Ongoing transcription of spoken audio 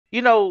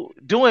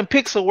doing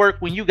pixel work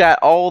when you got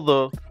all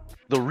the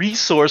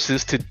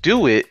resources to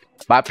do it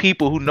by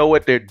people who know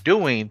what they're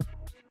doing,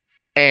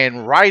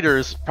 and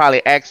writers,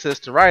 probably access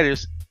to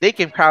writers, they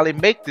can probably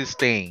make this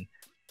thing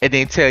and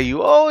then tell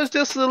you, oh, it's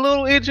just a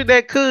little engine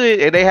that could,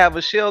 and they have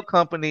a shell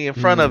company in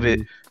front of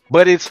it,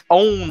 but it's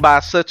owned by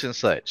such and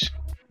such,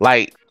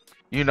 like,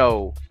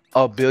 $1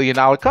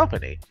 billion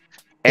company.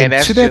 And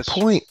that's to that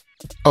point.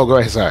 Oh, go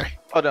ahead. Sorry.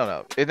 Oh,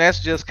 no. And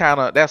that's just kind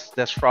of,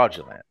 that's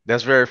fraudulent.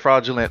 That's very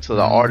fraudulent to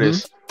the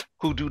artists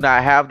who do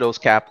not have who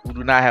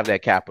do not have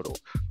that capital,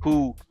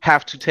 who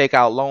have to take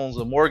out loans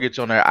or mortgage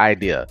on their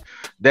idea.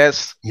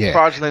 That's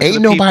fraudulent.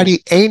 Ain't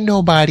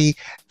nobody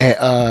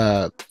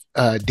at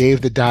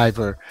Dave the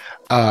Diver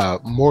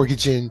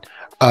mortgaging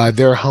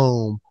their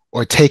home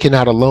or taking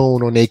out a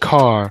loan on their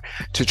car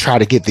to try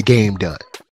to get the game done.